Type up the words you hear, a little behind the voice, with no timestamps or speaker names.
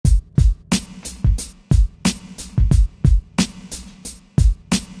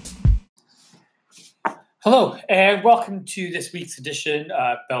Hello, and welcome to this week's edition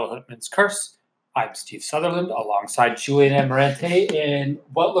of Bella Hoodman's Curse. I'm Steve Sutherland, alongside Julian Amarante, in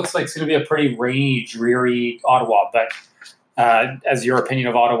what looks like it's going to be a pretty rainy, dreary Ottawa. But as your opinion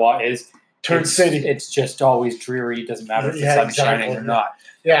of Ottawa is, Turd City. It's just always dreary. It doesn't matter if the sun's shining or not.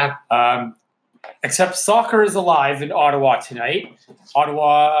 Yeah. Except soccer is alive in Ottawa tonight.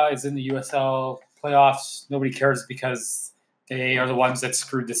 Ottawa is in the USL playoffs. Nobody cares because they are the ones that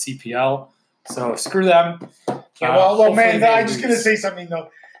screwed the CPL. So screw them. Well, man, I'm just going to say something, though.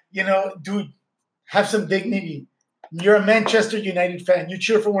 You know, dude, have some dignity. You're a Manchester United fan. You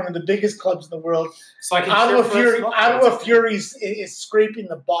cheer for one of the biggest clubs in the world. So I can Ottawa Fury is scraping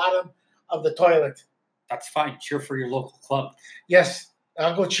the bottom of the toilet. That's fine. Cheer for your local club. Yes,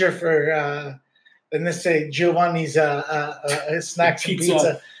 I'll go cheer for, let's say, Giovanni's Snacks and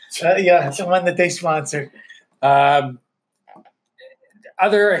Pizza. It's the one that they sponsor.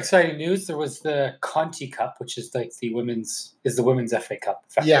 Other exciting news: there was the Conti Cup, which is like the women's FA Cup.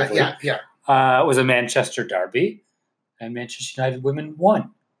 Effectively. Yeah. It was a Manchester derby, and Manchester United women won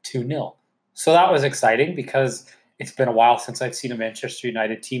 2-0. So that was exciting because it's been a while since I've seen a Manchester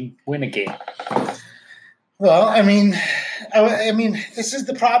United team win a game. Well, I mean, this is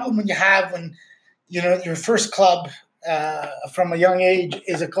the problem when your first club from a young age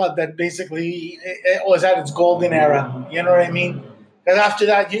is a club that basically it was at its golden era. You know what I mean? Because after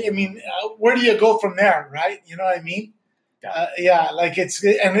that, where do you go from there, right? You know what I mean?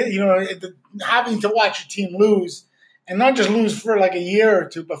 Having to watch your team lose, and not just lose for like a year or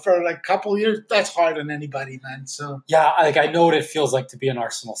two, but for like a couple of years, that's hard on anybody, man. So I know what it feels like to be an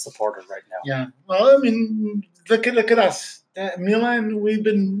Arsenal supporter right now. Yeah, well, I mean, look at us, Milan. We've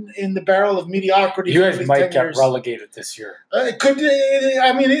been in the barrel of mediocrity. You guys might get relegated this year. It could.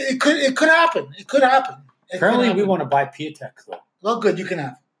 It could happen. It could happen. Apparently, we want to buy Piatek though. Well, good, you can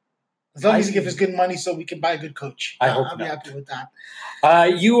have. As long as you give us good money so we can buy a good coach. I'll be happy with that.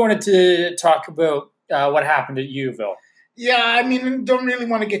 You wanted to talk about what happened at Yeovil. Yeah, don't really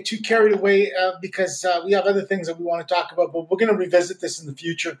want to get too carried away because we have other things that we want to talk about, but we're going to revisit this in the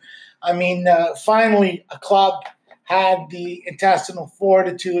future. Finally, a club had the intestinal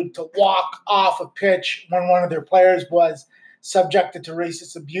fortitude to walk off a pitch when one of their players was subjected to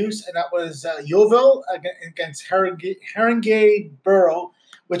racist abuse, and that was Yeovil against Haringey Borough,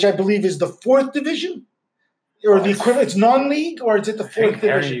 which I believe is the 4th division, or the equivalent. It's non-league, or is it the 4th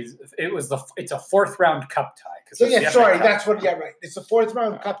division? It's a 4th round cup tie. That's what. Yeah, right. It's a 4th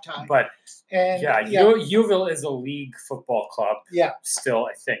round cup tie. But Yeovil is a league football club. Yeah, still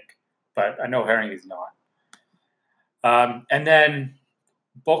I think, but I know Haringey's not. And then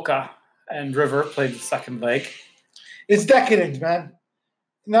Boca and River played the second leg. It's decadent, man.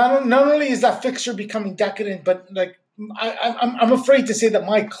 Not only is that fixture becoming decadent, but like I'm afraid to say that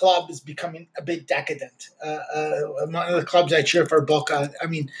my club is becoming a bit decadent. One of the clubs I cheer for, Boca.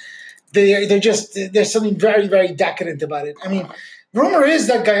 There's something very, very decadent about it. Rumor is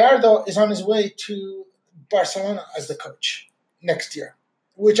that Gallardo is on his way to Barcelona as the coach next year,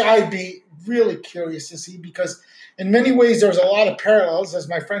 which I'd be really curious to see because in many ways there's a lot of parallels, as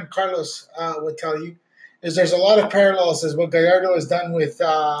my friend Carlos would tell you. There's a lot of parallels as what Gallardo has done with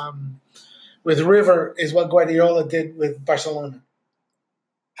River is what Guardiola did with Barcelona.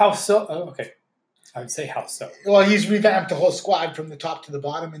 How so? Oh, okay. I would say how so. Well, he's revamped the whole squad from the top to the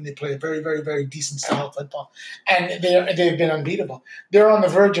bottom, and they play a very, very, very decent style of football. And they've been unbeatable. They're on the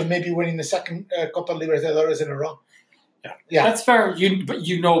verge of maybe winning the second Copa Libertadores in a row. Yeah. That's fair. But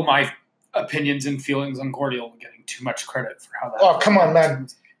you know my opinions and feelings on Guardiola getting too much credit for how that. Oh, come on, man.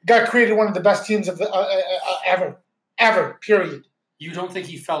 Guy created one of the best teams of ever, period. You don't think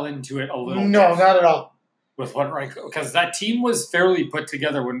he fell into it a little No, bit? Not at all. With what Rijkaard, because that team was fairly put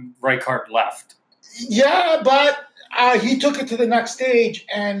together when Rijkaard left. Yeah, but he took it to the next stage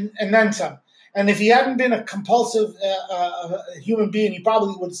and then some. And if he hadn't been a compulsive human being, he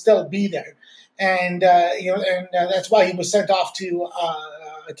probably would still be there. And that's why he was sent off to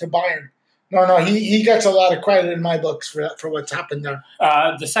Bayern. No, he gets a lot of credit in my books for what's happened there.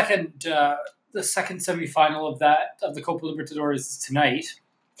 The second semifinal of the Copa Libertadores is tonight.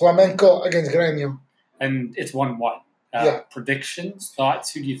 Flamenco against Grêmio, and it's 1-1. Predictions,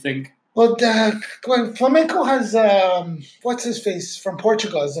 thoughts? Who do you think? Well, Flamenco has what's his face from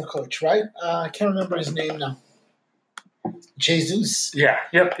Portugal as their coach, right? I can't remember his name now. Jesus. Yeah.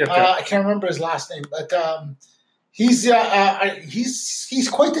 Yep. I can't remember his last name, but. He's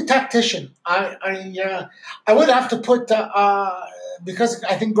quite the tactician. I would have to put because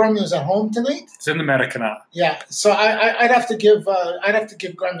I think Grêmio is at home tonight. It's in the Maracanã. Yeah, so I'd have to give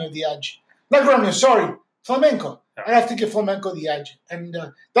Grêmio the edge. Not Grêmio, sorry, Flamenco. I'd have to give Flamenco the edge, and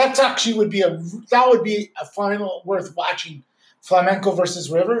that's actually would be a final worth watching. Flamenco versus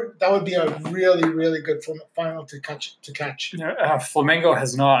River. That would be a really, really good final to catch. Flamengo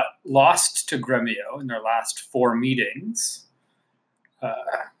has not lost to Gremio in their last 4 meetings.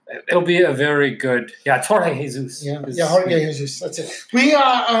 It'll be a very good. Yeah, Jorge Jesus. Yeah, Jorge Jesus. That's it.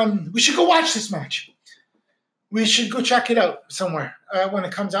 We should go watch this match. We should go check it out somewhere when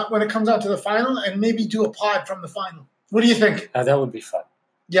it comes out. When it comes out to the final, and maybe do a pod from the final. What do you think? That would be fun.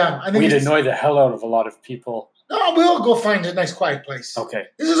 Yeah, I think we'd annoy the hell out of a lot of people. No, we'll go find a nice quiet place. Okay.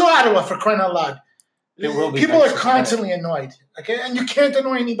 This is Ottawa, for crying out loud. It will be. People are constantly annoyed. Okay, and you can't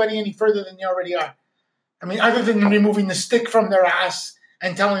annoy anybody any further than you already are. I mean, other than removing the stick from their ass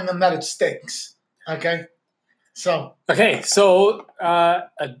and telling them that it stinks. Okay. So.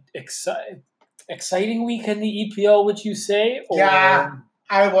 Exciting week in the EPL, would you say? Or? Yeah,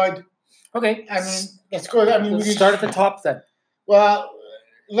 I would. Okay. I mean, let's go. I mean, we start at the top then. Well,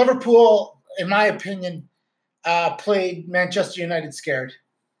 Liverpool, in my opinion, played Manchester United scared.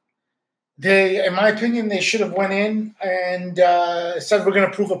 In my opinion, they should have went in and said we're going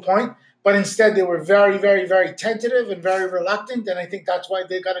to prove a point, but instead they were very, very, very tentative and very reluctant, and I think that's why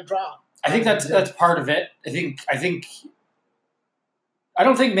they got a draw. I think that's part of it. I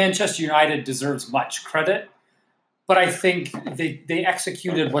don't think Manchester United deserves much credit, but I think they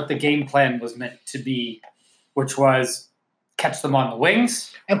executed what the game plan was meant to be, which was catch them on the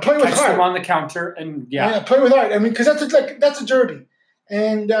wings and play with heart. Catch them on the counter, and play with heart. I mean, because that's a derby,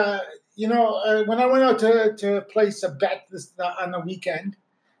 and when I went out to place a bet on the weekend,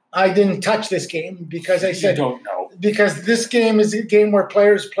 I didn't touch this game because I said you don't know, because this game is a game where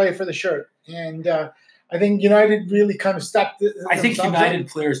players play for the shirt, and I think United really kind of stepped. I think United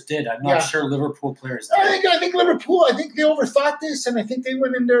players did. I'm not sure Liverpool players did. I think Liverpool. I think they overthought this, and I think they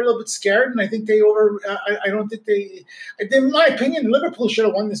went in there a little bit scared. And I think I don't think they. In my opinion, Liverpool should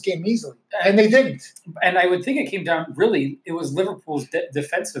have won this game easily, and they didn't. And I would think it came down. Really, it was Liverpool's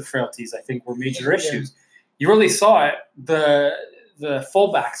defensive frailties. I think were major issues. You really saw it. The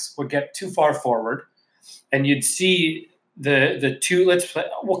fullbacks would get too far forward, and you'd see. The two,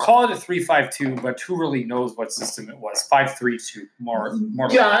 we'll call it a 3-5-2, but who really knows what system it was? 5-3-2, more.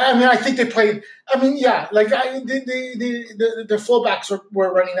 Yeah, I mean, I think they played. I mean, yeah, like the fullbacks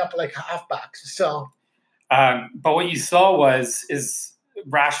were running up like halfbacks. So, but what you saw is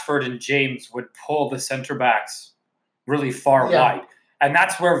Rashford and James would pull the center backs really far wide, and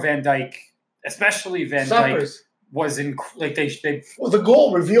that's where Van Dijk, especially Van Dijk. Was in like they well, the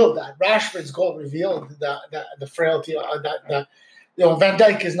goal revealed that Rashford's goal revealed the frailty that Van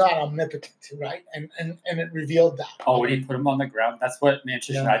Dijk is not omnipotent, right? And it revealed that. Oh, when you put him on the ground, that's what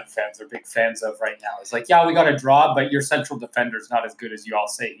Manchester United fans are big fans of right now. It's like, we got a draw, but your central defender is not as good as you all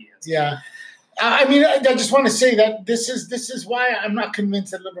say he is. Yeah, I mean, I just want to say that this is why I'm not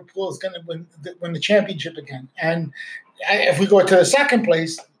convinced that Liverpool is going to win the championship again. And if we go to the second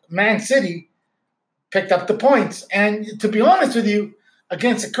place, Man City picked up the points. And to be honest with you,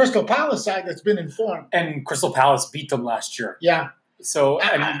 against the Crystal Palace side that's been informed. And Crystal Palace beat them last year. Yeah. So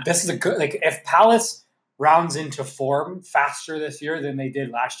this is a good, if Palace rounds into form faster this year than they did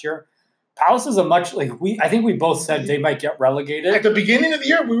last year, Palace is I think we both said they might get relegated. At the beginning of the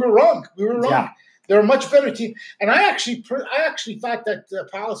year, we were wrong. Yeah. They're a much better team, and I actually thought that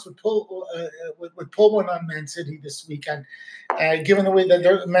Palace would pull one on Man City this weekend, given the way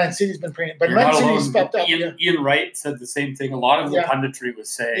that Man City's been playing. But Man City stepped up. Ian Wright said the same thing. A lot of the punditry was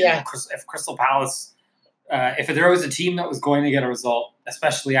saying, if Crystal Palace, if there was a team that was going to get a result,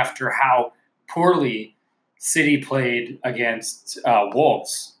 especially after how poorly City played against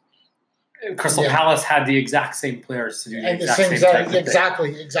Wolves, Crystal Palace had the exact same players to do the exact same type of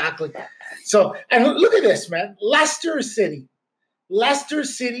thing. Exactly. So, and look at this, man. Leicester City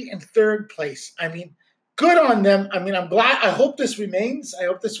in third place. I mean, good on them. I mean, I'm glad. I hope this remains. I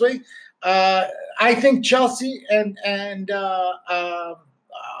hope this way. I think Chelsea and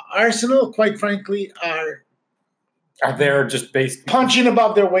Arsenal, quite frankly, are they're just based punching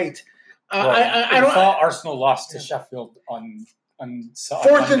above their weight. I saw Arsenal lost to Sheffield on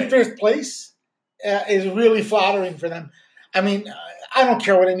fourth and fifth place is really flattering for them. I mean, I don't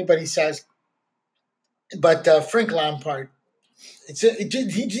care what anybody says, but Frank Lampard,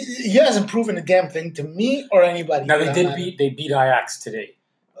 he hasn't proven a damn thing to me or anybody. No, they beat Ajax today.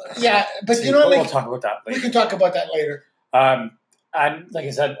 Yeah, but we'll talk about that later. We can talk about that later. And like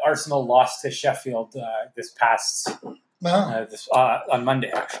I said, Arsenal lost to Sheffield this past on Monday,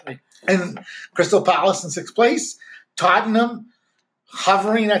 actually. And Crystal Palace in sixth place, Tottenham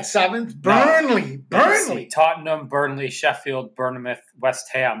hovering at seventh, Burnley, Tottenham, Burnley, Sheffield, Bournemouth, West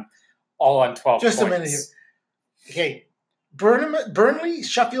Ham, all on 12 Just points. a minute here. Okay, Burnley,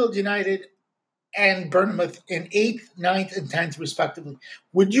 Sheffield United, and Bournemouth in 8th, 9th, and 10th, respectively.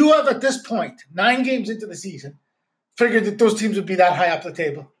 Would you have, at this point, 9 games into the season, figured that those teams would be that high up the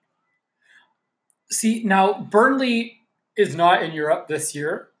table? See, now Burnley is not in Europe this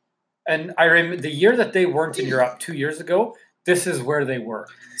year. And I remember the year that they weren't in Europe 2 years ago, this is where they were.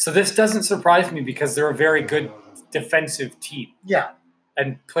 So this doesn't surprise me because they're a very good defensive team. Yeah.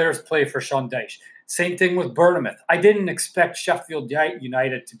 And players play for Sean Dyche. Same thing with Bournemouth. I didn't expect Sheffield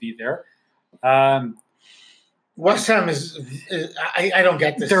United to be there. West Ham is I don't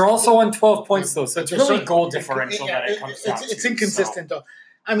get this. They're also on 12 points, though, so it's really goal differential that it comes down to. It's inconsistent, though.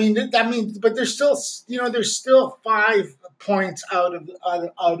 I mean, but there's still, there's still 5 points out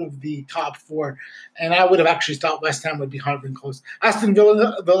of the top 4, and I would have actually thought West Ham would be hovering close. Aston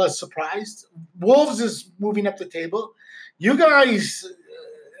Villa is surprised. Wolves is moving up the table. You guys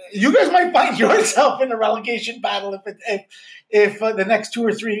might find yourself in a relegation battle if the next 2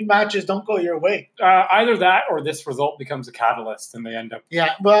 or 3 matches don't go your way. Either that or this result becomes a catalyst and they end up.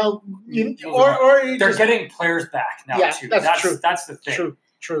 Yeah, well, they're getting players back now too. That's true. That's the thing.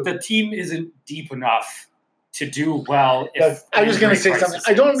 True. The team isn't deep enough to do well. I was going to say something.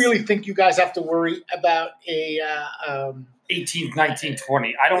 I don't really think you guys have to worry about a 18th, 19th,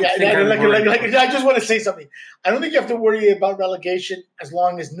 20. I don't think I just want to say something. I don't think you have to worry about relegation as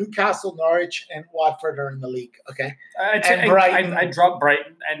long as Newcastle, Norwich, and Watford are in the league, okay? I drop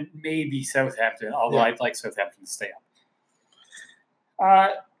Brighton and maybe Southampton, although I'd like Southampton to stay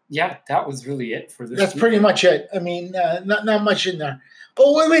up. That was really it for this That's pretty much it. I mean, not much in there.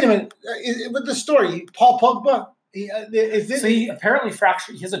 Oh, wait a minute. With the story, Paul Pogba, he apparently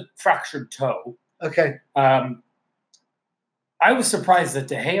fractured. He has a fractured toe. Okay. I was surprised that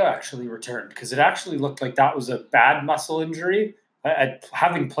De Gea actually returned because it actually looked like that was a bad muscle injury.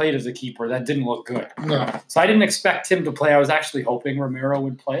 Having played as a keeper, that didn't look good. No. So I didn't expect him to play. I was actually hoping Romero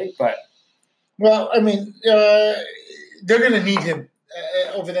would play, but. Well, I mean, they're going to need him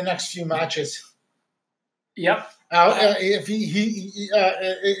over the next few matches. Yep. If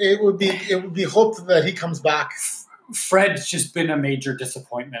it would be hoped that he comes back. Fred's just been a major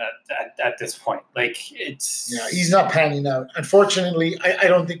disappointment at this point. Like he's not panning out. Unfortunately, I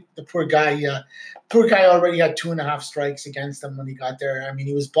don't think the poor guy already had 2.5 strikes against him when he got there. I mean,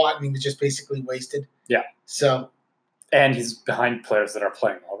 he was bought and he was just basically wasted. Yeah. So. And he's behind players that are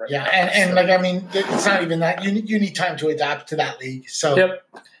playing already. Yeah, and I mean, it's not even that. You need time to adapt to that league. So.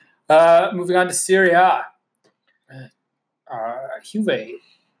 Yep. Moving on to Serie A. Juve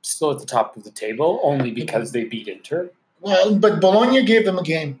still at the top of the table only because they beat Inter. Well, but Bologna gave them a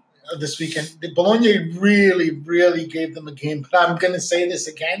game this weekend. Bologna really, really gave them a game. But I'm going to say this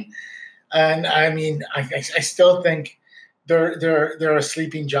again, and I mean, I still think they're a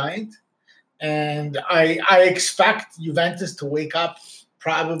sleeping giant, and I expect Juventus to wake up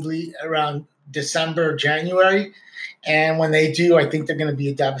probably around December, January, and when they do, I think they're going to be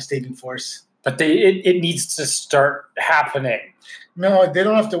a devastating force. But it needs to start happening. No, they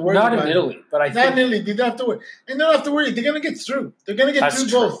don't have to worry. Not in Italy, but not in Italy. They don't have to worry. And they don't have to worry. They're going to get through. They're going to get through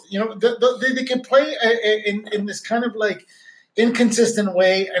both. You know, they can play in this kind of like inconsistent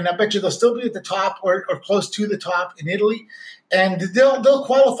way, and I bet you they'll still be at the top or close to the top in Italy, and they'll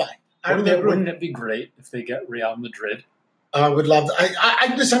qualify. Wouldn't it be great if they get Real Madrid? I would love that.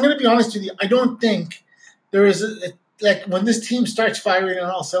 I'm going to be honest with you. I don't think there is like when this team starts firing on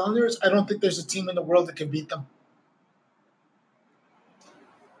all cylinders, I don't think there's a team in the world that can beat them.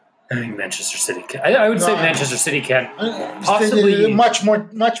 I think Manchester City can. I would say Manchester City can. Possibly much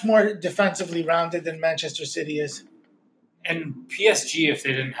more defensively rounded than Manchester City is. And PSG, if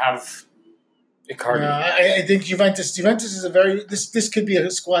they didn't have Icardi. I think Juventus is a very this could be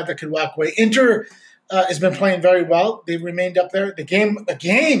a squad that could walk away. Inter has been playing very well. They've remained up there. The game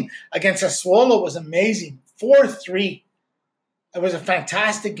against Sassuolo was amazing. 4-3. It was a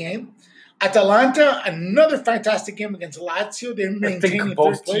fantastic game. Atalanta, another fantastic game against Lazio. They're maintaining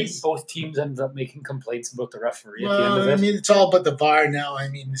third place. Both teams ended up making complaints about the referee at the end of it. I mean, it's all about the VAR now. I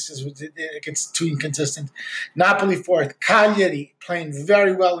mean, it gets too inconsistent. Napoli 4th. Cagliari playing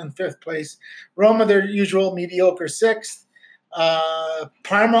very well in 5th place. Roma, their usual mediocre 6th.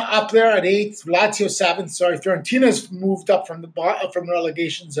 Parma up there at 8th. Lazio 7th. Sorry, Fiorentina's moved up from the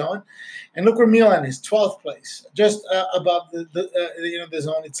relegation zone, and look where Milan is, 12th place, just above the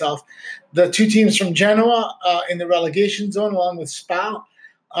zone itself. The 2 teams from Genoa in the relegation zone, along with Spal.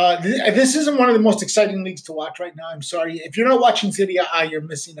 This isn't one of the most exciting leagues to watch right now. I'm sorry. If you're not watching Serie A, you're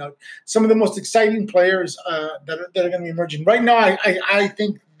missing out. Some of the most exciting players that are going to be emerging. Right now, I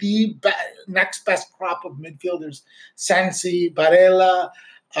think the next best crop of midfielders, Sensi, Barella,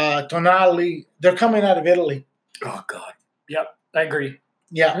 Tonali, they're coming out of Italy. Oh, God. Yep, I agree.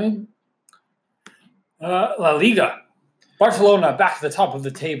 Yeah. La Liga. Barcelona back to the top of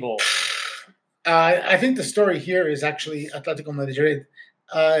the table. I think the story here is actually Atletico Madrid.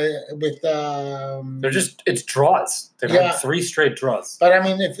 It's draws. They've had 3 straight draws. But I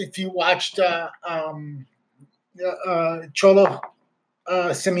mean, if you watched Cholo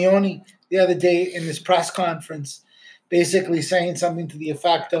Simeone the other day in this press conference, basically saying something to the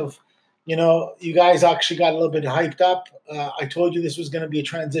effect of, you guys actually got a little bit hyped up. I told you this was going to be a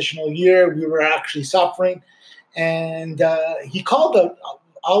transitional year. We were actually suffering. And he called a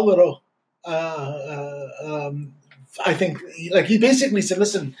little, I think, like he basically said,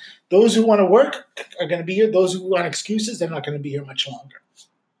 listen, those who want to work are going to be here. Those who want excuses, they're not going to be here much longer.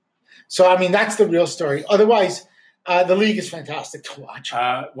 So, I mean, that's the real story. Otherwise, the league is fantastic to watch.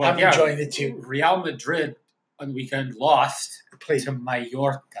 I'm enjoying it too. Real Madrid on the weekend lost to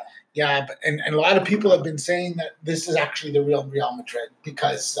Mallorca. Yeah, and a lot of people have been saying that this is actually the real Real Madrid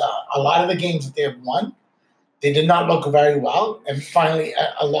because a lot of the games that they have won, they did not look very well. And finally,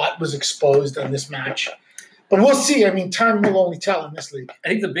 a lot was exposed on this match. But we'll see. I mean, time will only tell in this league. I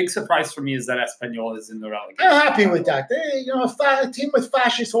think the big surprise for me is that Espanyol is in the relegation. I'm happy with that. They, a team with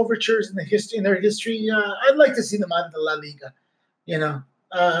fascist overtures in their history. I'd like to see them out of the La Liga.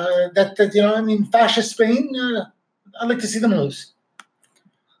 Fascist Spain. I'd like to see them lose.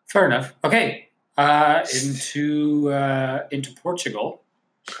 Fair enough. Okay, into Portugal.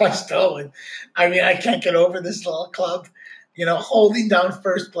 I can't get over this little club. Holding down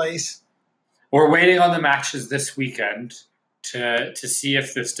first place. We're waiting on the matches this weekend to see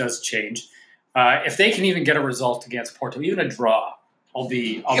if this does change. If they can even get a result against Porto, even a draw, I'll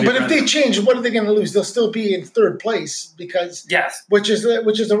be. But if they change, what are they going to lose? They'll still be in third place because which is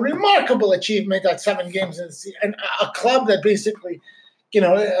a remarkable achievement at 7 games and a club that basically,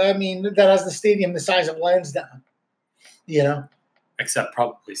 that has the stadium the size of Lansdowne. Except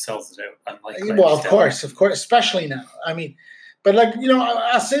probably sells it out. Well, of course, especially now. I mean. But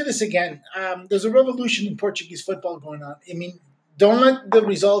I'll say this again. There's a revolution in Portuguese football going on. I mean, don't let the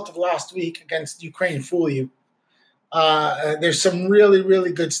result of last week against Ukraine fool you. There's some really,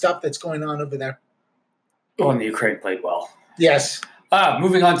 really good stuff that's going on over there. Oh, and the Ukraine played well. Yes.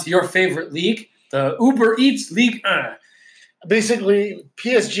 Moving on to your favorite league, the Uber Eats League. Basically,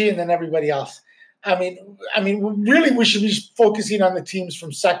 PSG and then everybody else. I mean, really, we should be focusing on the teams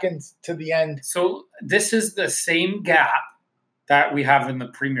from second to the end. So this is the same gap that we have in the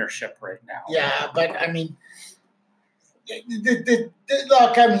Premiership right now. Yeah, but I mean,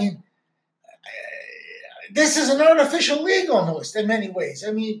 look, this is an artificial league almost in many ways.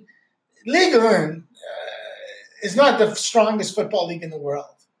 I mean, Ligue 1 is not the strongest football league in the world.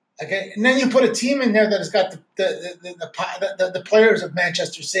 Okay, and then you put a team in there that has got the players of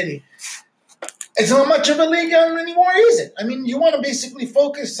Manchester City. It's not much of a league anymore, is it? I mean, you want to basically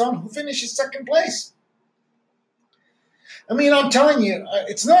focus on who finishes second place. I mean, I'm telling you,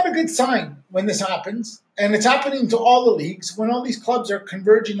 it's not a good sign when this happens, and it's happening to all the leagues when all these clubs are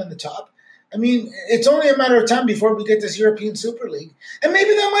converging on the top. I mean, it's only a matter of time before we get this European Super League, and maybe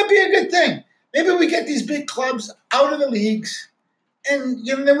that might be a good thing. Maybe we get these big clubs out of the leagues, and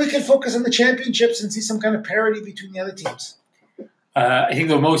then we can focus on the championships and see some kind of parity between the other teams. I think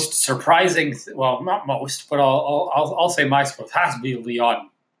the most surprising, well, not most, but I'll say my sport has to be Lyon.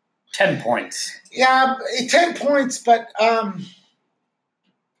 10 points. Yeah, 10 points, but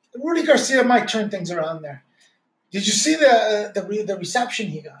Rudy Garcia might turn things around there. Did you see the reception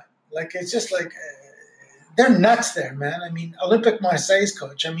he got? Like, it's just like they're nuts there, man. I mean, Olympique Marseille's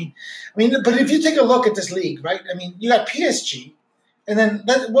coach. I mean, but if you take a look at this league, right? I mean, you got PSG, and then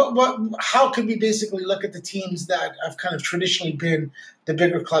how could we basically look at the teams that have kind of traditionally been the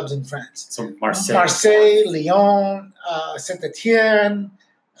bigger clubs in France? So Marseille, Lyon, Saint-Etienne.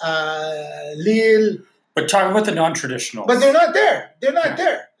 Lille. But talking about the non-traditional. But they're not there. They're not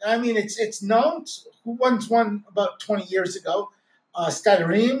there. I mean, it's Nantes, who once won about 20 years ago. Stade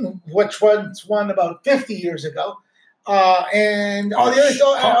Reims, which once won about 50 years ago. And all the others.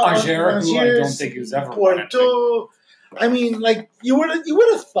 Angers, who I don't think has ever Porto. I mean, like, you would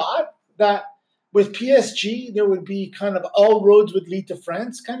have thought that with PSG, there would be kind of all roads would lead to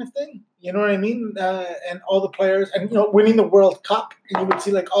France kind of thing. You know what I mean? And all the players, and winning the World Cup, and you would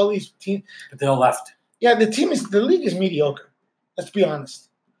see like all these teams. But they all left. Yeah, the league is mediocre. Let's be honest.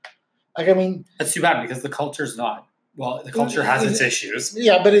 Like, I mean, that's too bad because the culture's not. Well, the culture has its issues.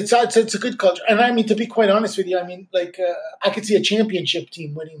 Yeah, but it's a good culture, and I mean, to be quite honest with you, I mean, like I could see a championship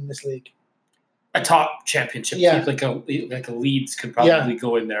team winning this league. A top championship team, like a Leeds, could probably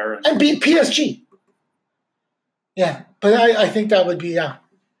go in there and beat PSG. Yeah, but I think that would be All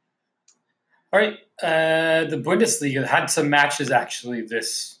right, The Bundesliga had some matches actually.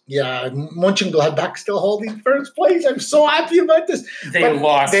 Yeah, Mönchengladbach still holding first place. I'm so happy about this. They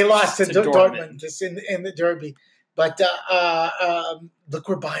lost. They lost to Dortmund. Dortmund just in the derby. But look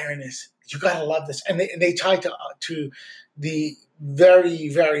where Bayern is. You gotta love this. And they tied to the very,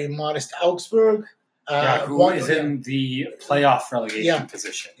 very modest Augsburg. Who is in the playoff relegation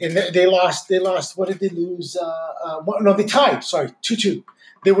position? And they lost. What did they lose? No, they tied. Sorry, 2-2.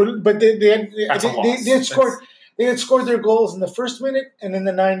 They were, but they had scored. They had scored their goals in the first minute and in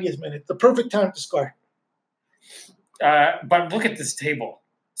the 90th minute. The perfect time to score. But look at this table.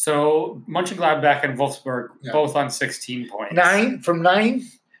 So Mönchengladbach and Wolfsburg both on 16 points. From 9,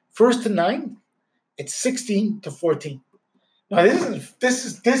 first to 9, it's 16 to 14. Now this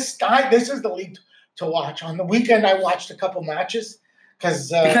is the league to watch. On the weekend, I watched a couple matches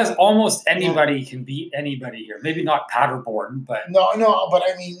because almost anybody can beat anybody here. Maybe not Paderborn, but but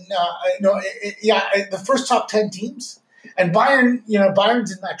I mean, the first top 10 teams, and Bayern.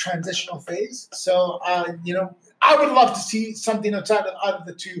 Bayern's in that transitional phase. So I would love to see something out of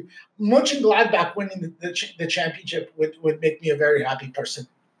the two. Mönchengladbach winning the championship would make me a very happy person.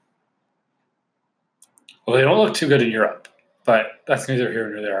 Well, they don't look too good in Europe. But that's neither here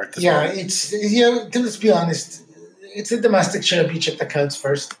nor there. Let's be honest. It's a domestic championship that counts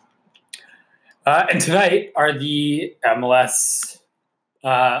first. And tonight are the MLS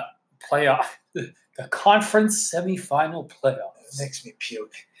playoff, the conference semifinal playoffs. It makes me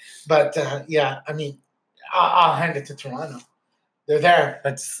puke. But I mean, I'll hand it to Toronto. They're there.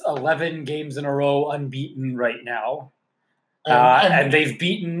 That's 11 games in a row, unbeaten right now, and they've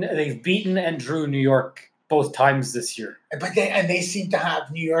beaten and drew New York both times this year. But they seem to have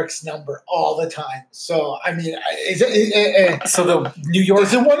New York's number all the time. So I mean, so the New York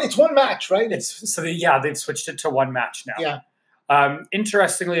it's one match, right? They've switched it to one match now. Yeah.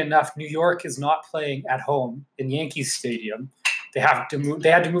 Interestingly enough, New York is not playing at home in Yankee Stadium. They had to move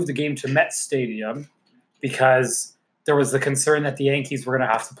the game to Met Stadium because there was the concern that the Yankees were going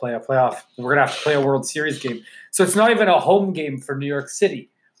to have to play a playoff. We're going to have to play a World Series game. So it's not even a home game for New York City.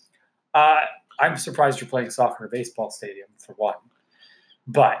 I'm surprised you're playing soccer in a baseball stadium, for one.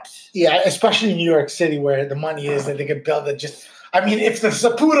 But especially in New York City, where the money is that they could build it. If the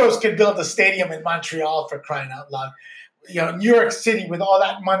Saputos could build a stadium in Montreal, for crying out loud, New York City with all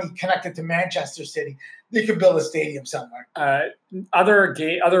that money connected to Manchester City, they could build a stadium somewhere.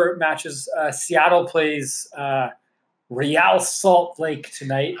 Other matches, Seattle plays Real Salt Lake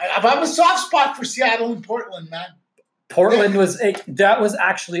tonight. I have a soft spot for Seattle and Portland, man. Portland was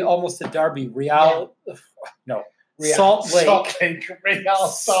actually almost a derby. Salt Lake. Real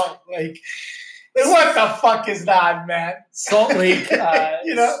Salt Lake. What the fuck is that, man? Salt Lake.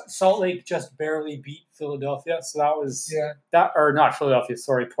 Salt Lake just barely beat Philadelphia, so that was or not Philadelphia.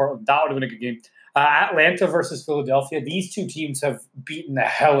 Sorry, Portland. That would have been a good game. Atlanta versus Philadelphia. These two teams have beaten the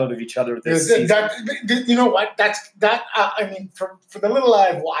hell out of each other this season. You know what? I mean, for the little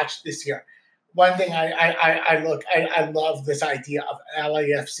I've watched this year. One thing I love this idea of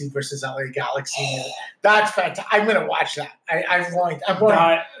LAFC versus LA Galaxy. That's fantastic. I'm going to watch that. I'm going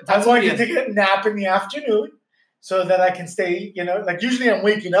to take a nap in the afternoon so that I can stay. Usually I'm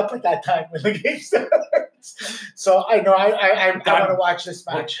waking up at that time when the game starts. So I know I want to watch this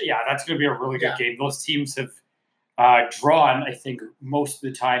match. Yeah, that's going to be a really good game. Those teams have drawn, I think, most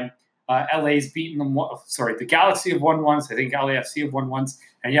of the time. LA's beaten them. The Galaxy have won once. I think LAFC have won once.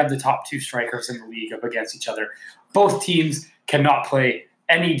 And you have the top two strikers in the league up against each other. Both teams cannot play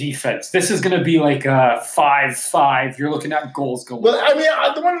any defense. This is going to be like a 5-5. You're looking at goals going. Well, I mean,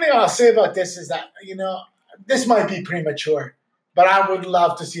 the one thing I'll say about this is that, this might be premature, but I would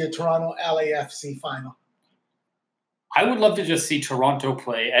love to see a Toronto LAFC final. I would love to just see Toronto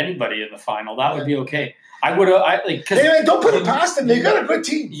play anybody in the final. That would be okay. I would don't put it past them. They got a good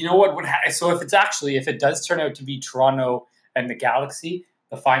team. You know what would happen? So if it does turn out to be Toronto and the Galaxy,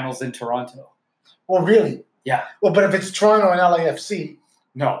 the final's in Toronto. Well, really? Yeah. Well, but if it's Toronto and LAFC.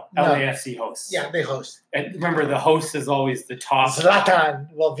 No, LAFC hosts. Yeah, they host. And remember, the host is always the top.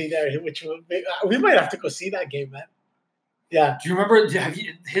 Zlatan will be there, we might have to go see that game, man. Yeah. Do you remember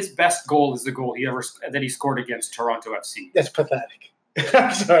his best goal is the goal that he scored against Toronto FC? That's pathetic.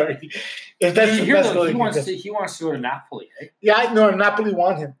 I'm sorry. If that's the best goal, he wants to go to Napoli. Eh? Yeah, no, Napoli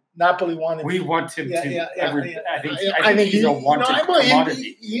want him. We want him to. I think he's a wanted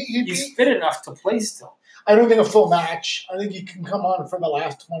commodity. He's fit enough to play still. I don't think a full match. I think he can come on for the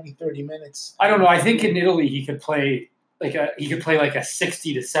last 20, 30 minutes. I don't know. I think in Italy he could play like a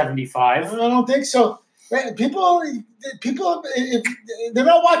 60 to 75. I don't think so. People, if they're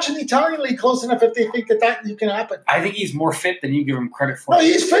not watching the Italian league close enough if they think that can happen. I think he's more fit than you give him credit for. No,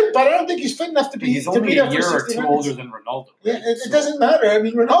 he's fit, but I don't think he's fit enough to be. He's only a year or two older than Ronaldo. Right? Yeah, it doesn't matter. I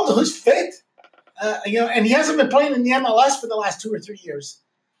mean, Ronaldo's fit, and he hasn't been playing in the MLS for the last 2 or 3 years.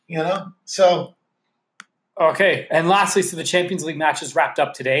 So. Okay, and lastly, so the Champions League matches wrapped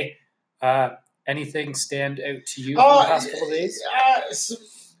up today. Anything stand out to you in the past couple of days?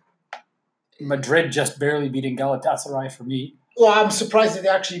 Madrid just barely beating Galatasaray for me. Well, I'm surprised that they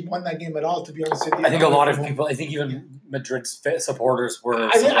actually won that game at all, to be honest with you. I think a lot of people, I think even Madrid's supporters were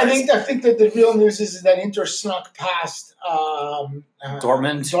I think that the real news is that Inter snuck past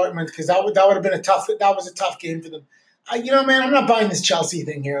Dortmund, because that would have been a tough game for them. Man, I'm not buying this Chelsea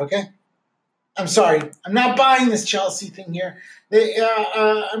thing here, okay? I'm sorry. I'm not buying this Chelsea thing here. At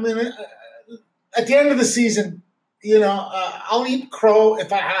the end of the season, I'll eat crow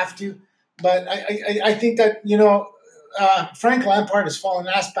if I have to. But I think that Frank Lampard has fallen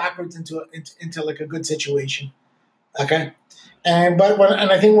ass backwards into like a good situation, okay, and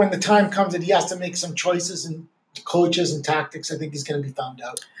I think when the time comes that he has to make some choices and coaches and tactics, I think he's going to be found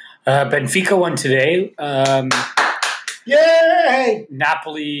out. Benfica won today. Yay!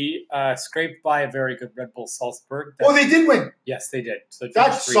 Napoli scraped by a very good Red Bull Salzburg. They did win. Yes, they did. So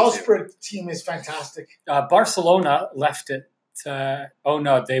that Salzburg team is fantastic. Barcelona left it.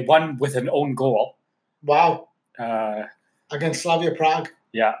 They won with an own goal. Wow. Against Slavia Prague.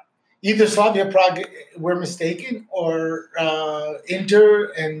 Yeah. Either Slavia Prague were mistaken, or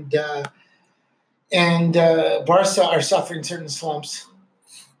Inter and Barca are suffering certain slumps.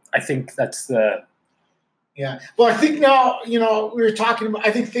 I think that's the. Yeah. Well, I think now, we were talking about,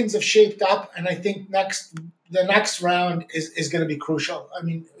 I think things have shaped up, and I think the next round is going to be crucial. I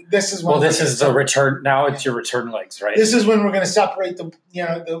mean, this is when this is the return. Now it's your return legs, right? This is when we're going to separate the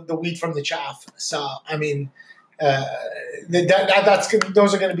wheat from the chaff. So, I mean, those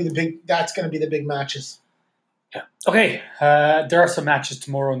are going to be the big matches. Yeah. Okay. There are some matches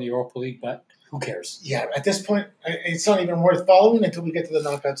tomorrow in the Europa League, but who cares? Yeah. At this point, it's not even worth following until we get to the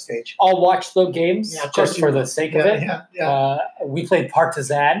knockout stage. I'll watch the games just for the sake of it. Yeah. We played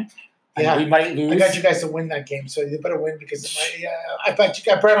Partizan. And we might lose. I got you guys to win that game, so you better win because I bet you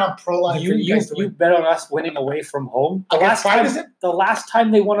got bet on ProLine. You bet on us winning away from home. The last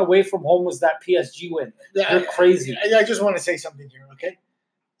time they won away from home was that PSG win. They're crazy. I just want to say something here, okay?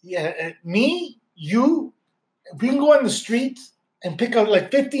 Yeah, me, you, we can go on the street and pick out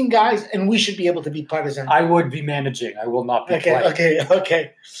like 15 guys, and we should be able to beat Partizan. I would be managing. I will not be playing. Okay.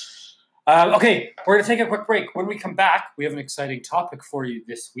 Okay, we're going to take a quick break. When we come back, we have an exciting topic for you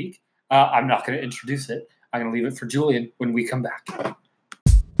this week. I'm not going to introduce it. I'm going to leave it for Julian when we come back.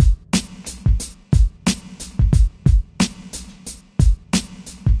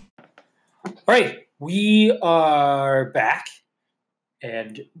 All right, we are back.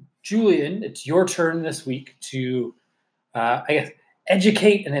 And Julian, it's your turn this week to,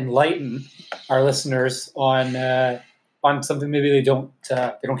 educate and enlighten our listeners on something maybe they don't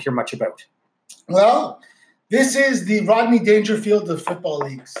hear much about. Well, this is the Rodney Dangerfield of football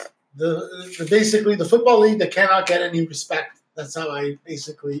leagues. Basically the football league that cannot get any respect. That's how I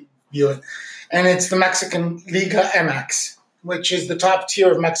basically view it. And it's the Mexican Liga MX, which is the top tier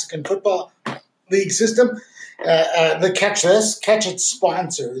of Mexican football league system. Catch its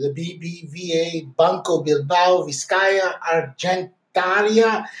sponsor, the BBVA Banco Bilbao Vizcaya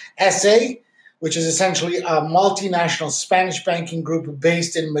Argentaria SA, which is essentially a multinational Spanish banking group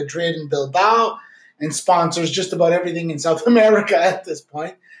based in Madrid and Bilbao and sponsors just about everything in South America at this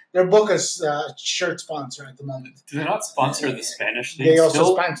point. They're Boca's shirt sponsor at the moment. Do they not sponsor the Spanish league? They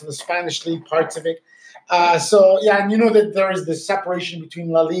also sponsor the Spanish league, parts of it. And you know that there is the separation between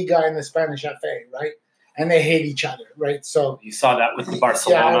La Liga and the Spanish FA, right? And they hate each other, right? So you saw that with the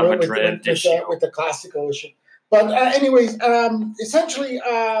Barcelona Madrid issue. With the Clásico issue. But anyways, essentially,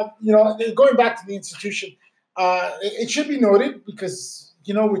 going back to the institution, it should be noted because,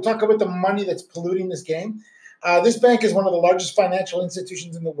 we talk about the money that's polluting this game. This bank is one of the largest financial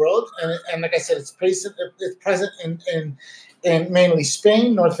institutions in the world, and like I said, it's present in mainly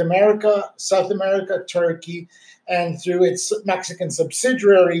Spain, North America, South America, Turkey, and through its Mexican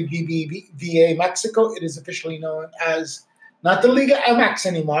subsidiary BBVA Mexico, it is officially known as not the Liga MX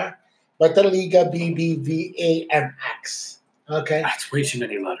anymore, but the Liga BBVA MX. Okay, that's way too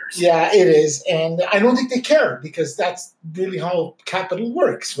many letters. Yeah, it is, and I don't think they care because that's really how capital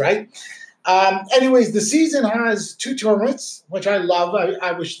works, right? Anyways, the season has 2 tournaments, which I love.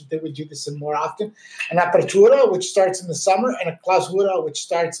 I wish that they would do this more often. An Apertura, which starts in the summer, and a Clausura, which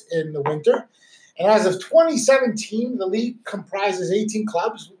starts in the winter. And as of 2017, the league comprises 18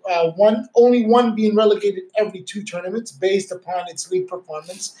 clubs, only one being relegated every 2 tournaments based upon its league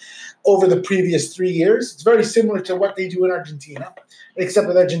performance over the previous 3 years. It's very similar to what they do in Argentina, except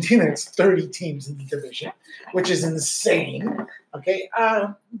with Argentina, it's 30 teams in the division, which is insane. Okay,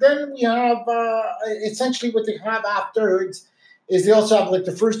 then we have essentially what they have afterwards is they also have like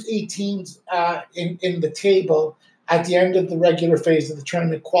the first 8 teams in the table at the end of the regular phase of the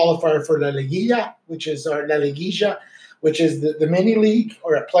tournament qualifier for La Liguilla, which is the mini league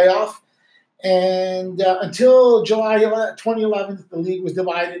or a playoff. And until July 2011, the league was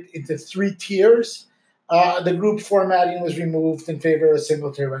divided into 3 tiers. The group formatting was removed in favor of a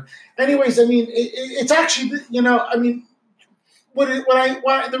single tier one. Anyways, I mean, it's actually, I mean,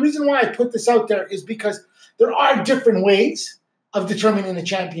 the reason why I put this out there is because there are different ways of determining the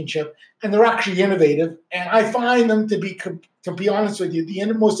championship, and they're actually innovative. And I find them to be honest with you, the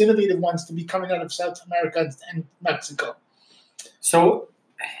most innovative ones to be coming out of South America and Mexico. So,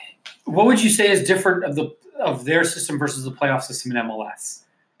 what would you say is different of their system versus the playoff system in MLS?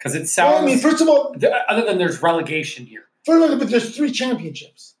 Because it sounds. Well, I mean, first of all, other than there's relegation here. First of all, but there's 3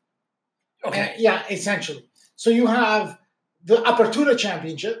 championships. Okay. Yeah, essentially. So you have the Apertura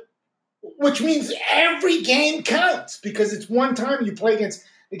Championship, which means every game counts because it's one time you play against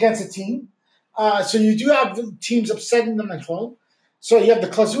a team. So you do have teams upsetting them at home. So you have the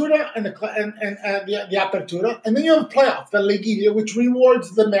Clausura and the Apertura, and then you have playoff, the Liguilla, which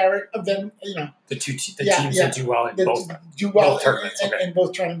rewards the merit of them. The teams that do well in both tournaments. In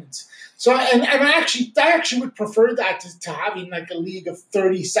both tournaments. So and I actually would prefer that to having like a league of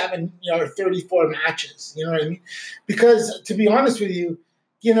 37 or 34 matches. You know what I mean? Because to be honest with you,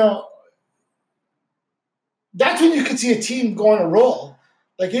 that's when you could see a team go on a roll.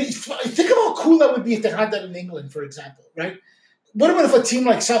 Like, think of how cool that would be if they had that in England, for example, right? What about if a team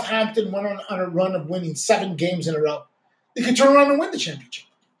like Southampton went on a run of winning 7 games in a row? They could turn around and win the championship.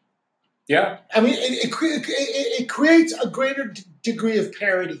 Yeah. I mean, it creates a greater degree of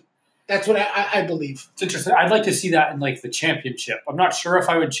parity. That's what I believe. It's interesting. I'd like to see that in like the championship. I'm not sure if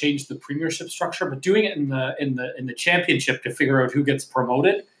I would change the premiership structure, but doing it in the championship to figure out who gets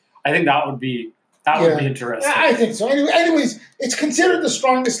promoted, I think that would be interesting. I think so. Anyways, it's considered the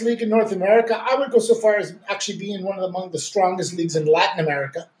strongest league in North America. I would go so far as actually being among the strongest leagues in Latin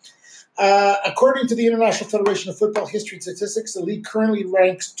America. According to the International Federation of Football History and Statistics, the league currently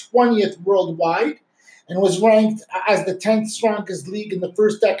ranks 20th worldwide and was ranked as the 10th strongest league in the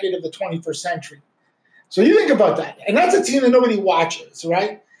first decade of the 21st century. So you think about that. And that's a team that nobody watches,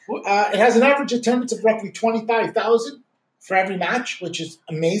 right? It has an average attendance of roughly 25,000 for every match, which is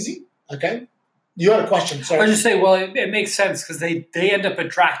amazing. Okay? You had a question, sorry. I was just saying, well, it makes sense because they end up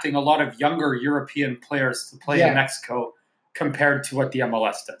attracting a lot of younger European players to play in Mexico compared to what the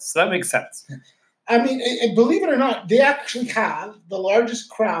MLS does. So that makes sense. I mean, believe it or not, they actually have the largest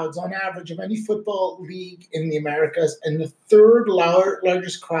crowds on average of any football league in the Americas and the 3rd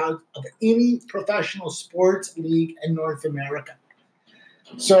largest crowd of any professional sports league in North America.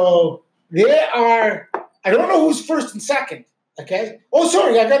 So they are, I don't know who's first and second, okay? Oh,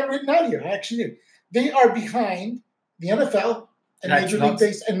 sorry, I got it written out here. I actually did. They are behind the NFL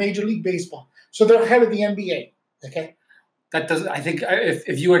and Major League Baseball. So they're ahead of the NBA, okay? That doesn't. I think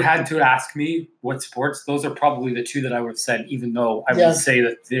if you had to ask me what sports, those are probably the 2 that I would have said. Even though I would say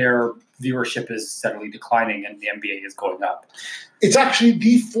that their viewership is steadily declining and the NBA is going up. It's actually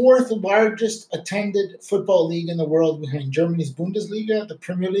the 4th largest attended football league in the world, behind Germany's Bundesliga, the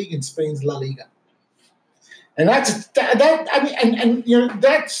Premier League, and Spain's La Liga. And that's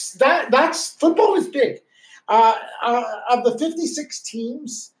football is big. Of the 56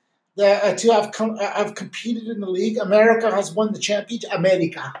 teams to have competed in the league, America has won the championship.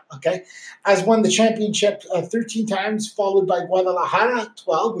 Has won the championship 13 times, followed by Guadalajara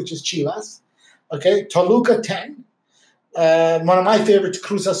 12, which is Chivas. Okay, Toluca 10. One of my favorites,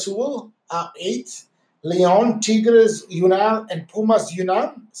 Cruz Azul 8. León, Tigres, UNAM, and Pumas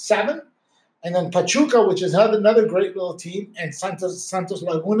UNAM 7. And then Pachuca, which is another great little team, and Santos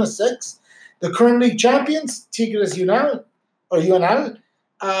Laguna 6. The current league champions, Tigres UNAM,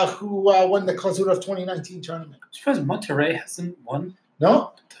 who won the Clausura of 2019 tournament. I'm surprised Monterrey hasn't won.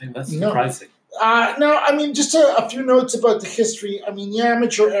 No? That's surprising. No, I mean, just a few notes about the history. I mean, the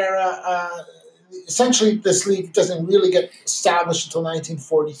amateur era, essentially this league doesn't really get established until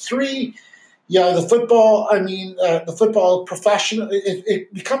 1943. Yeah, the football professional,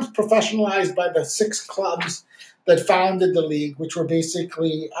 it becomes professionalized by the 6 clubs that founded the league, which were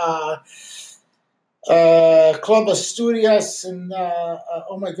basically Club Asturias and,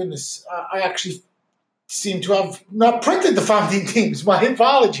 oh my goodness, I actually seem to have not printed the founding teams. My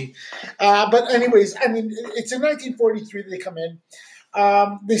apology. But anyways, I mean, it's in 1943 they come in.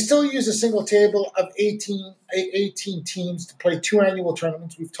 They still use a single table of 18 teams to play 2 annual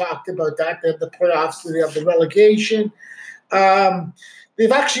tournaments. We've talked about that. They have the playoffs. They have the relegation.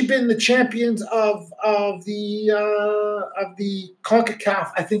 They've actually been the champions of the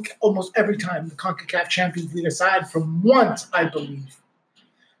CONCACAF. I think almost every time, the CONCACAF Champions League, aside from once, I believe,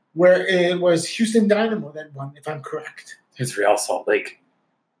 where it was Houston Dynamo that won, if I'm correct. It's Real Salt Lake.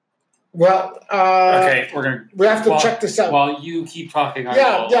 Well, okay, we have to check this out. While you keep talking,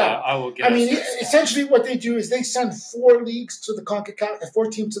 I will get. Essentially, what they do is they send 4 leagues to the CONCACAF, 4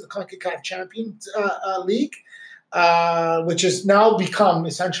 teams to the CONCACAF Champions League, which has now become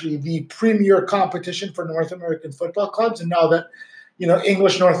essentially the premier competition for North American football clubs. And now that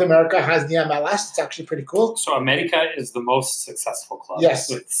English North America has the MLS, it's actually pretty cool. So America is the most successful club,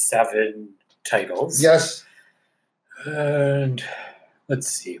 with 7 titles. Yes, and let's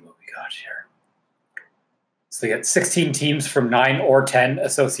see what we got here. So they get 16 teams from 9 or 10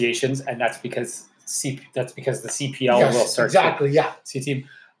 associations, and that's because the CPL will start. Exactly, yeah. C team.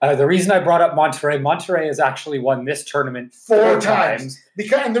 The reason I brought up Monterrey has actually won this tournament 4 times.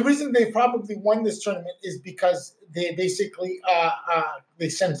 And the reason they probably won this tournament is because they basically they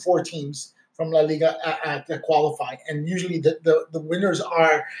send 4 teams from La Liga to qualify, and usually the winners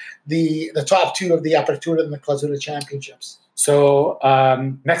are the top 2 of the Apertura and the Clausura championships. So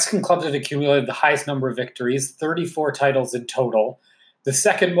Mexican clubs have accumulated the highest number of victories, 34 titles in total. The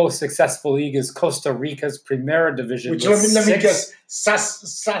second most successful league is Costa Rica's Primera Division. Which let me guess,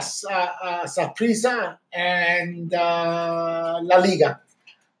 Saprissa and La Liga.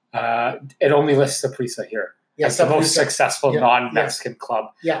 It only lists Saprissa here. Yeah, it's the most successful non-Mexican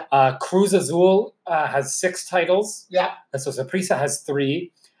club. Yeah. Cruz Azul has 6 titles. Yeah. And so Saprissa has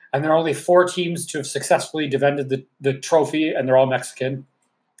 3. And there are only 4 teams to have successfully defended the trophy, and they're all Mexican.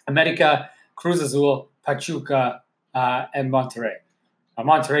 America, Cruz Azul, Pachuca, and Monterrey.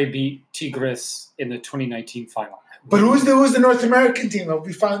 Monterrey beat Tigres in the 2019 final. But who's the North American team? Have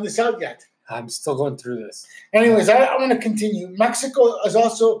we found this out yet? I'm still going through this. Anyways, I want to continue. Mexico has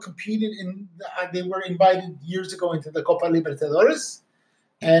also competed in. They were invited years ago into the Copa Libertadores,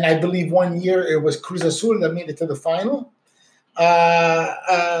 and I believe one year it was Cruz Azul that made it to the final.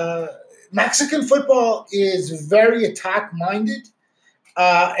 Mexican football is very attack-minded,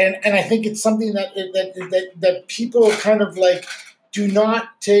 and I think it's something that people kind of like do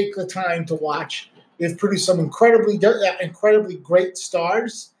not take the time to watch. They've produced some incredibly great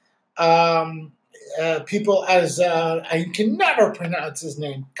stars. People as I can never pronounce his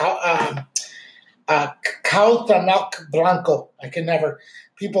name, Cuauhtémoc Blanco. I can never.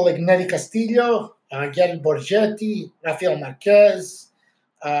 People like Nery Castillo, Gael Borgetti, Rafael Marquez,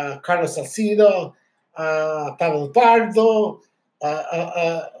 Carlos Salcido, Pablo Pardo.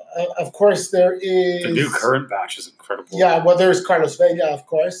 Of course, there is... The new current batch is incredible. Yeah, well, there's Carlos Vela, of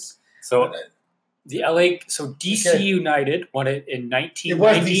course. So DC United won it in 1998. It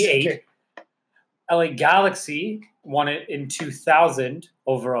was DC, okay. LA Galaxy won it in 2000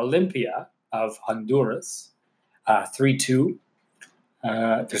 over Olympia of Honduras, 3-2.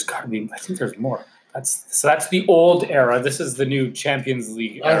 There's got to be... I think there's more. That's the old era. This is the new Champions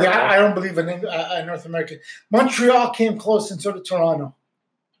League era. I don't believe in North American. Montreal came close, and so did Toronto.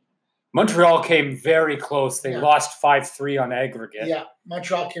 Montreal came very close. They lost 5-3 on aggregate. Yeah,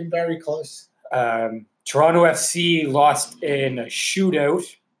 Montreal came very close. Toronto FC lost in a shootout.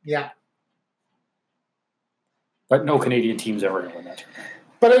 Yeah. But no Canadian team's ever going to win that tournament.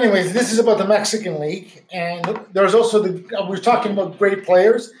 But anyways, this is about the Mexican League. And there's also we're talking about great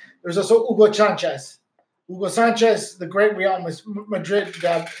players. There's also Hugo Sanchez. Hugo Sanchez, the great Real Madrid.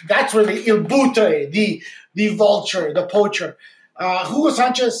 That's where the Il Butre, the vulture, the poacher. Hugo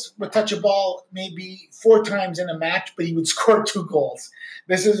Sanchez would touch a ball maybe 4 times in a match, but he would score 2 goals.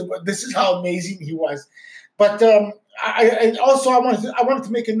 This is how amazing he was. But I wanted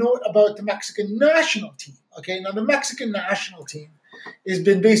to make a note about the Mexican national team. Okay, now the Mexican national team has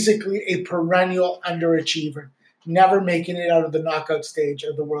been basically a perennial underachiever, never making it out of the knockout stage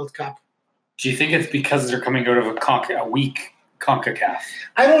of the World Cup. Do you think it's because they're coming out of a weak CONCACAF?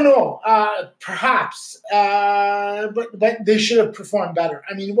 I don't know. Perhaps. But they should have performed better.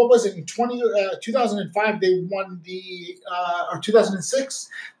 I mean, what was it? In 2005, they won or 2006,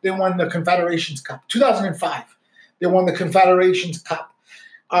 they won the Confederations Cup. 2005, they won the Confederations Cup.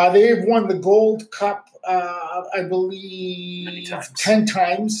 They've won the Gold Cup, I believe, 10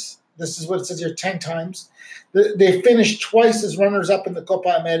 times. This is what it says here, 10 times. They finished twice as runners-up in the Copa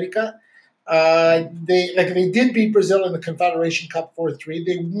America. They did beat Brazil in the Confederation Cup 4-3.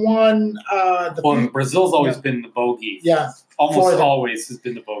 They won Brazil's always been the bogey. Yeah, almost always has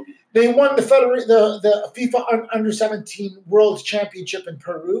been the bogey. They won the FIFA Under-17 World Championship in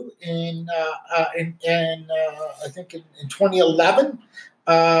Peru in I think in 2011.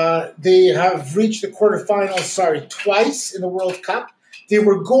 They have reached the quarterfinals, twice in the World Cup. They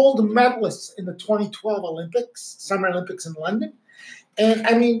were gold medalists in the 2012 Olympics, Summer Olympics in London. And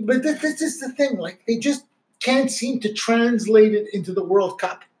I mean, but this is the thing, like they just can't seem to translate it into the World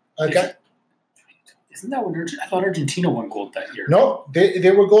Cup. Okay. Isn't that when I thought Argentina won gold that year? No,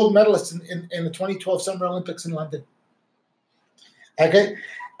 they were gold medalists in the 2012 Summer Olympics in London. Okay.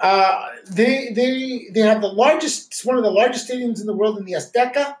 They have one of the largest stadiums in the world in the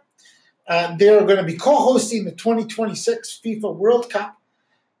Azteca. They're going to be co-hosting the 2026 FIFA World Cup.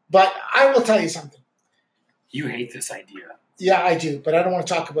 But I will tell you something. You hate this idea. Yeah, I do, but I don't want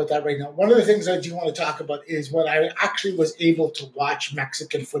to talk about that right now. One of the things I do want to talk about is when I actually was able to watch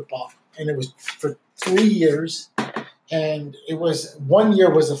Mexican football, and it was for 3 years, and it was 1 year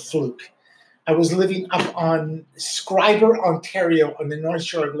was a fluke. I was living up on Scriber, Ontario, on the North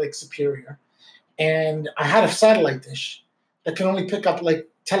Shore of Lake Superior, and I had a satellite dish that can only pick up like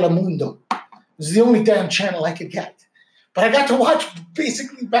Telemundo. It was the only damn channel I could get. But I got to watch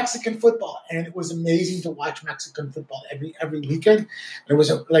basically Mexican football, and it was amazing to watch Mexican football every weekend. It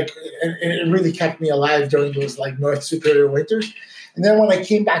was it really kept me alive during those like North Superior winters. And then when I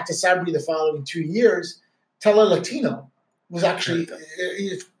came back to Sabri the following 2 years, Tele Latino was actually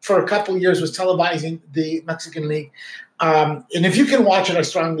for a couple of years was televising the Mexican League. And if you can watch it, I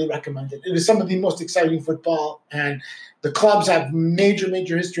strongly recommend it. It is some of the most exciting football, and the clubs have major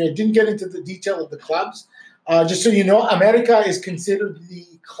history. I didn't get into the detail of the clubs. Just so you know, America is considered the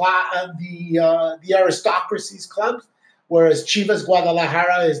aristocracy's club, whereas Chivas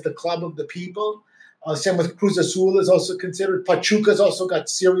Guadalajara is the club of the people. Same with Cruz Azul is also considered. Pachuca's also got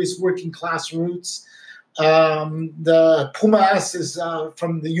serious working class roots. The Pumas is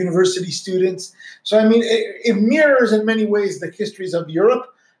from the university students. So, I mean, it mirrors in many ways the histories of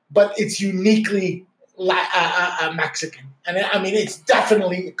Europe, but it's uniquely Mexican. And I mean, it's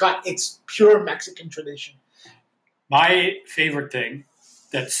definitely got its pure Mexican tradition. My favorite thing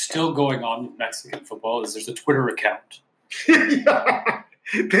that's still going on with Mexican football is there's a Twitter account. Yeah.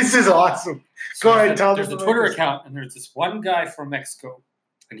 This is awesome. So go ahead, tell them. There's a Twitter account, and there's this one guy from Mexico,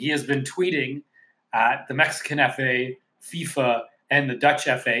 and he has been tweeting at the Mexican FA, FIFA, and the Dutch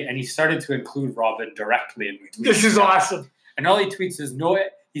FA, and he started to include Robin directly in the tweet. This is awesome. And all he tweets is no.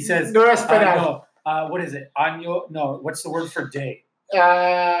 He says no esperar. What is it? Año? No. What's the word for day?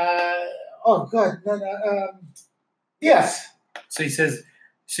 Oh God. No. Yes. So he says,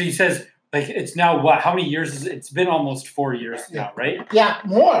 like, it's now what? How many years is it? It's been almost 4 years now, right? Yeah,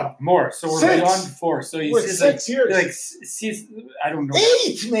 more. So we're beyond 4. So he says 6 years. Like, I don't know.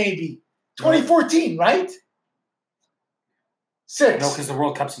 8 maybe. 2014, right? 6. No, because the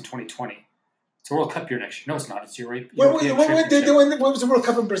World Cup's in 2020. It's a World Cup year next year. No, it's not. It's European. When was the World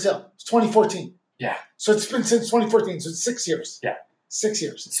Cup in Brazil? It's 2014. Yeah. So it's been since 2014. So it's 6 years. Yeah. 6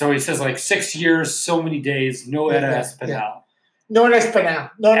 years. So he says like 6 years, so many days, no era Espinal. Yeah. No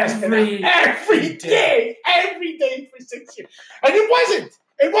Espinal. Every day for 6 years. And it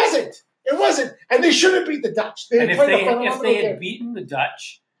wasn't. And they shouldn't beat the Dutch. If they had beaten the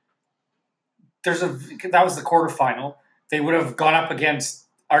Dutch, that was the quarterfinal. They would have gone up against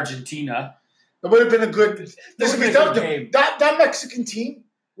Argentina. It would have been a good game. That Mexican team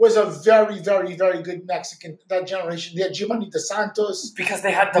was a very, very, very good Mexican, that generation. They had Giovanni Dos Santos. Because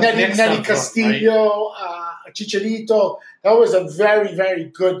they had the Nelly Castillo, right? Chicharito. That was a very, very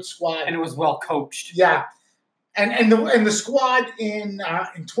good squad. And it was well coached. Yeah. And the squad in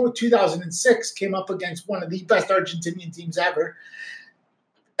 2006 came up against one of the best Argentinian teams ever.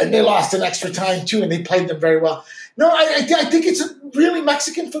 And they lost in extra time, too, and they played them very well. No, I think it's really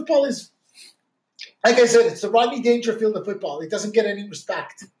Mexican football is, like I said, it's the Rodney Dangerfield of football. It doesn't get any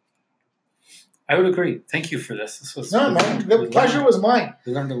respect. I would agree. Thank you for this. This was man. The pleasure was mine.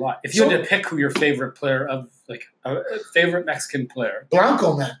 We learned a lot. If you had to pick who your favorite player of, like, a favorite Mexican player.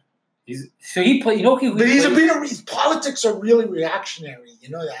 Blanco, man. He played, his politics are really reactionary. You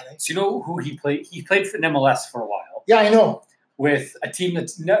know that, eh? So you know who he played? He played for MLS for a while. Yeah, I know. With a team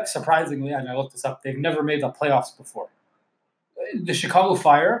that's surprisingly, and I looked this up, they've never made the playoffs before. The Chicago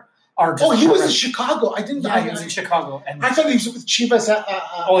Fire are just... Oh, he was in Chicago. I didn't... Yeah, he was in Chicago. And I thought he was with Chivas...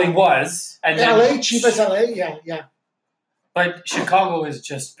 he was. And LA, Chivas LA, yeah. But Chicago has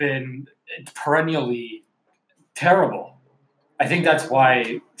just been perennially terrible. I think that's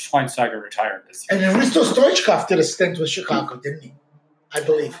why Schweinsteiger retired this year. And Risto Stoichkov did a stint with Chicago, didn't he? I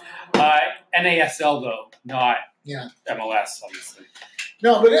believe. NASL though, not Yeah. MLS, obviously.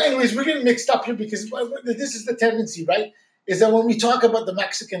 No, but anyways, we're getting mixed up here because this is the tendency, right? Is that when we talk about the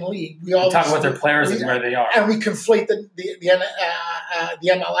Mexican League, we always talk about their players and where they are, and we conflate the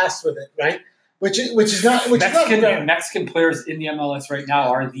MLS with it, right? Which is not Mexican players in the MLS right now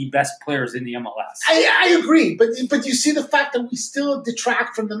are the best players in the MLS. I agree, but you see the fact that we still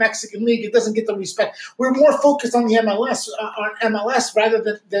detract from the Mexican League. It doesn't get the respect. We're more focused on the MLS rather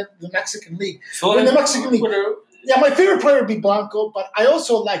than the Mexican League. So in the Mexican League. Yeah, my favorite player would be Blanco, but I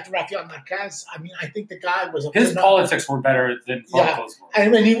also liked Rafael Marquez. I mean, I think the guy was his politics were better than Blanco's. Yeah, I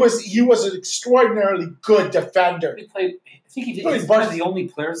mean, he was an extraordinarily good defender. He played. I think he did. He's one of the only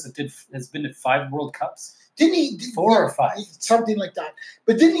players that has been to 5 World Cups. Didn't he? 4 or 5, something like that.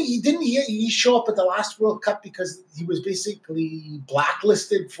 But didn't he show up at the last World Cup because he was basically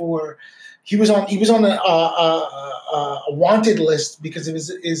blacklisted for. He was on a wanted list because of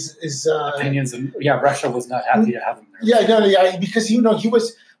his opinions. And Russia was not happy to have him there. Yeah, because he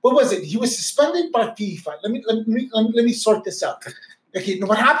was. What was it? He was suspended by FIFA. Let me sort this out. Okay,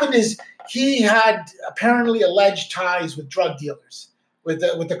 what happened is he had apparently alleged ties with drug dealers, with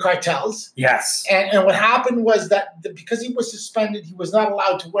the cartels. Yes. And what happened was that because he was suspended, he was not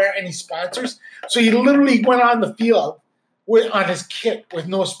allowed to wear any sponsors. So he literally went on the field on his kit with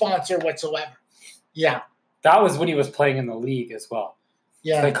no sponsor whatsoever. Yeah. That was when he was playing in the league as well.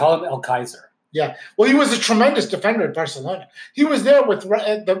 Yeah. So they call him El Kaiser. Yeah. Well, he was a tremendous defender at Barcelona. He was there with the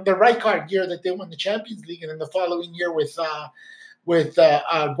Rijkaard year that they won the Champions League, and then the following year with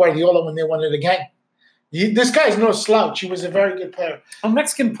Guardiola when they won it again. This guy's no slouch. He was a very good player.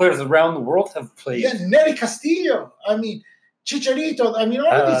 Mexican players around the world have played. Yeah, Nery Castillo. I mean, Chicharito. I mean,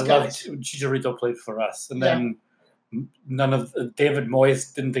 all of these guys. Chicharito played for us, and then none of David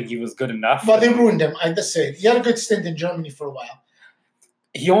Moyes didn't think he was good enough. Well, they ruined him. I just say he had a good stint in Germany for a while.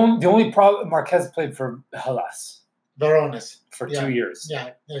 The only problem, Marquez played for Hellas, Veronas for 2 years.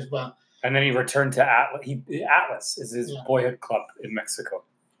 Yeah, as well. And then he returned to Atlas. Atlas is his boyhood club in Mexico.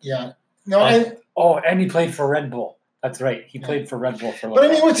 Yeah. No, and he played for Red Bull. That's right. He played for Red Bull for a while. But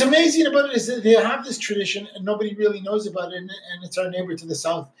I mean, what's amazing about it is that they have this tradition and nobody really knows about it, and it's our neighbor to the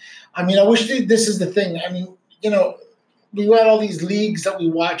south. I mean, I wish this is the thing. I mean, we got all these leagues that we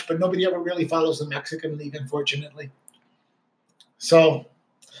watch, but nobody ever really follows the Mexican League, unfortunately. So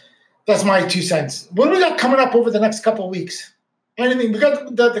that's my 2 cents. What do we got coming up over the next couple of weeks? Anything? We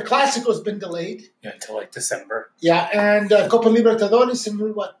got the Clásico's been delayed. Yeah, until like December. Yeah, and Copa Libertadores in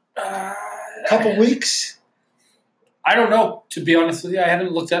what? Couple weeks? I don't know, to be honest with you. I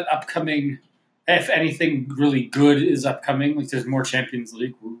haven't looked at upcoming, if anything really good is upcoming. Like there's more Champions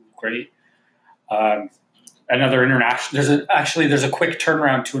League. Ooh, great. Another international. There's a quick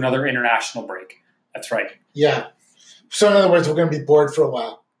turnaround to another international break. That's right. Yeah. So in other words, we're going to be bored for a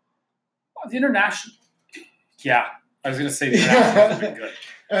while. The international. Yeah. I was going to say the international has been good.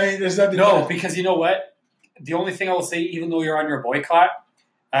 I mean, there's nothing. No, because you know what? The only thing I will say, even though you're on your boycott,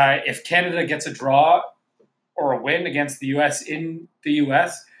 if Canada gets a draw or a win against the U.S. in the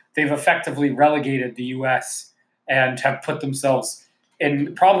U.S., they've effectively relegated the U.S. and have put themselves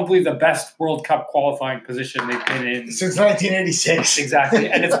in probably the best World Cup qualifying position they've been in since 1986. Exactly,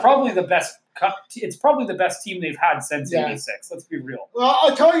 and it's probably the best cup. It's probably the best team they've had since '86. Let's be real. Well,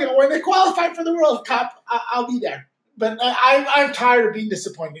 I'll tell you, when they qualify for the World Cup, I'll be there. But I'm tired of being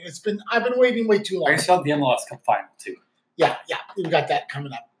disappointed. I've been waiting way too long. I still have the MLS Cup final too. Yeah, we got that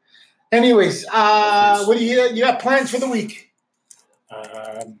coming up. Anyways, what do you got plans for the week?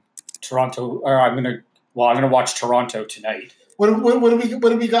 Toronto. Or I'm gonna watch Toronto tonight. What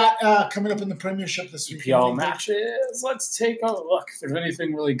do we got coming up in the Premiership this week? EPL matches. Let's take a look. If there's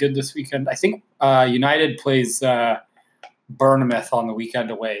anything really good this weekend, I think United plays Bournemouth on the weekend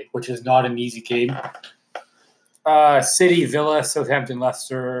away, which is not an easy game. City, Villa, Southampton,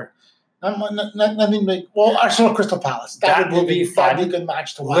 Leicester. Nothing big. Well, Arsenal, Crystal Palace. That will be fun. That'd be a good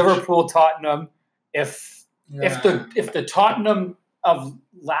match to watch. Liverpool, Tottenham. If the Tottenham of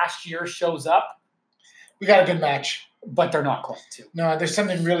last year shows up, we got a good match. But they're not going to. No, there's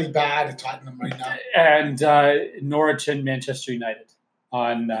something really bad at Tottenham right now. And Norwich and Manchester United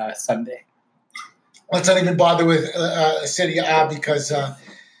on Sunday. Let's not even bother with Serie A because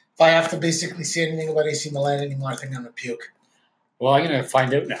if I have to basically say anything about AC Milan anymore, I think I'm going to puke. Well, I'm going to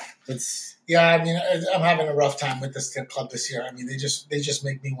find out now. Yeah, I mean, I'm having a rough time with this club this year. I mean, they just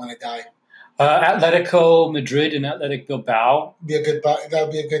make me want to die. Atletico Madrid and Athletic Bilbao.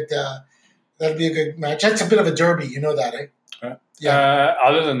 That'd be a good match. That's a bit of a derby, you know that, eh? Yeah.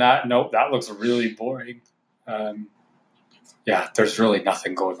 Other than that, nope, that looks really boring. There's really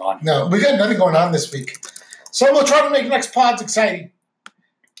nothing going on. No, we got nothing going on this week. So we'll try to make next pods exciting.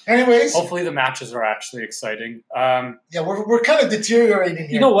 Anyways, Hopefully the matches are actually exciting. Yeah, we're kind of deteriorating here.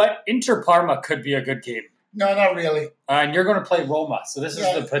 You know what? Inter Parma could be a good game. No, not really. And you're going to play Roma, so this is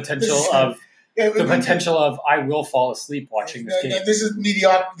the potential of I will fall asleep watching this game. This is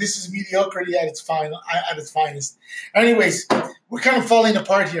mediocrity at its finest. Anyways, we're kind of falling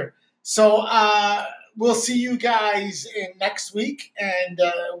apart here. So we'll see you guys in next week, and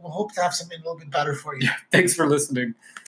we'll hope to have something a little bit better for you. Yeah, thanks for listening.